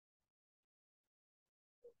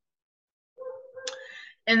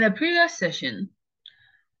In the previous session,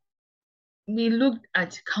 we looked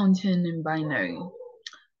at counting in binary,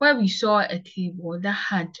 where we saw a table that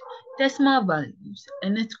had decimal values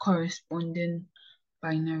and its corresponding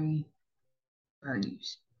binary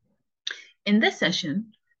values. In this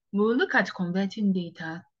session, we will look at converting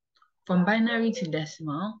data from binary to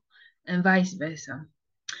decimal and vice versa.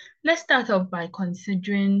 Let's start off by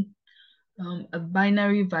considering a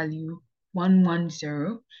binary value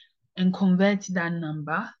 110 and convert that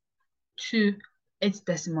number to its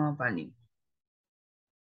decimal value.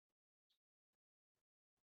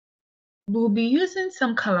 We'll be using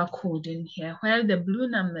some color coding here, where the blue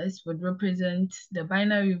numbers would represent the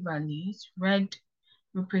binary values, red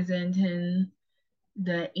representing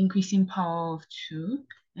the increasing power of 2,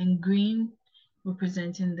 and green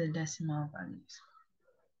representing the decimal values.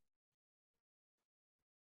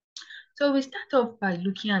 So we start off by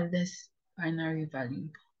looking at this binary value,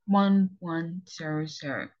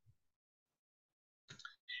 1100.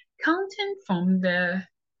 Counting from the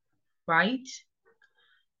right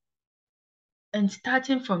and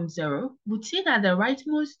starting from 0, we'd see that the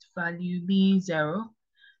rightmost value being 0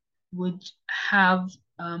 would have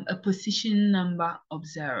a position number of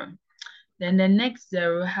 0. Then the next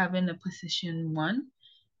 0 having a position 1,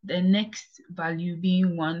 the next value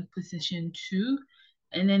being 1, position 2,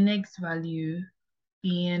 and the next value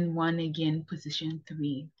being 1 again, position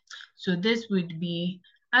 3. So this would be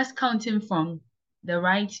us counting from the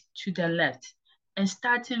right to the left and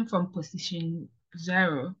starting from position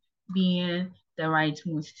 0 being the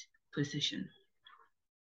rightmost position.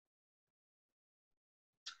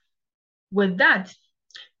 With that,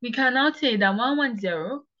 we can now say that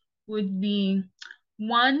 110 would be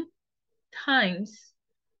 1 times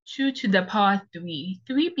 2 to the power 3,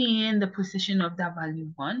 3 being the position of that value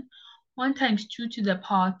 1, 1 times 2 to the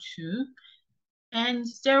power 2, and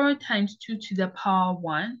 0 times 2 to the power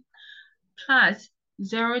 1, plus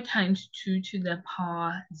 0 times 2 to the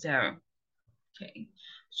power 0. Okay,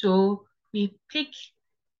 so we pick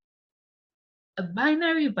a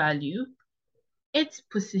binary value, its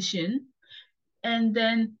position, and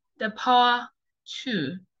then the power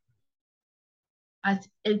 2 as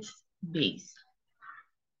its base.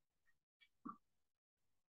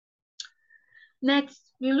 Next,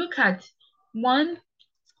 we look at 1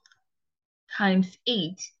 times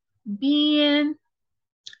 8 being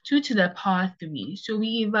 2 to the power 3. So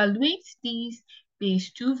we evaluate these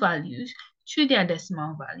base 2 values to their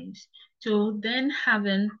decimal values. So then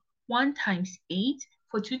having 1 times 8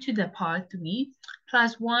 for 2 to the power 3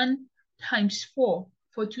 plus 1 times 4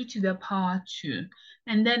 for 2 to the power 2,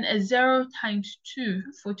 and then a 0 times 2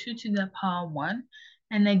 for 2 to the power 1,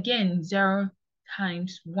 and again 0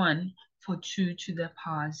 times 1 for 2 to the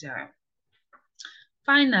power 0.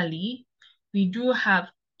 Finally, we do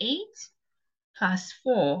have 8 plus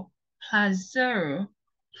 4 plus 0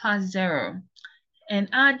 plus 0. And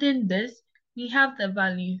adding this, we have the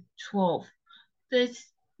value 12.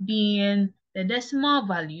 This being the decimal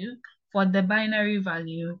value for the binary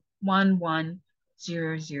value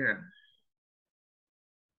 1100.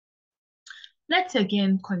 Let's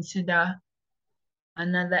again consider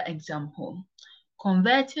another example,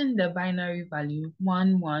 converting the binary value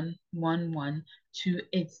 1111 to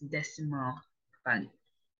its decimal value.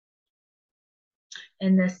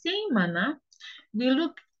 In the same manner, we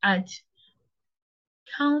look at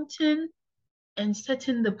counting and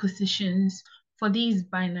setting the positions for these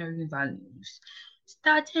binary values,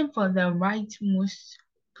 starting from the rightmost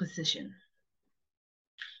position.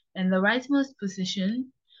 And the rightmost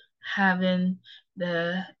position having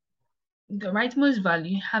the rightmost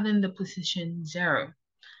value having the position 0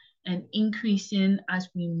 and increasing as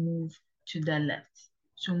we move to the left.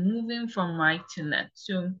 So moving from right to left.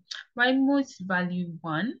 So rightmost value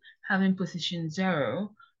 1 having position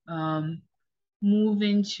 0,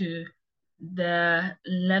 moving to the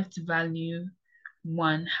left value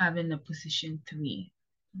 1 having a position 3.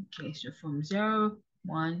 Okay, so from 0,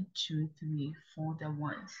 1, 2, 3, 4, the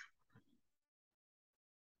ones.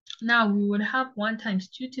 Now we would have 1 times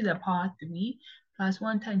 2 to the power 3 plus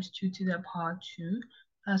 1 times 2 to the power 2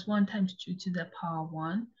 plus 1 times 2 to the power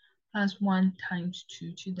 1 plus 1 times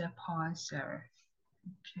 2 to the power 0.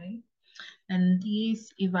 Okay, and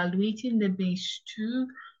these, evaluating the base 2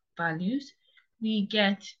 values, we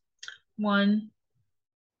get 1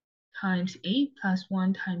 times 8 plus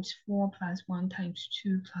 1 times 4 plus 1 times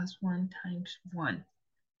 2 plus 1 times 1.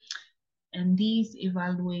 And these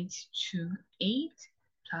evaluate to 8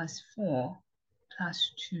 plus 4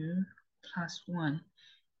 plus 2 plus 1,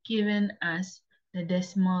 giving us the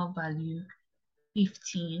decimal value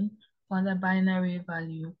 15 for the binary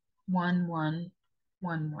value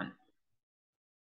 1111.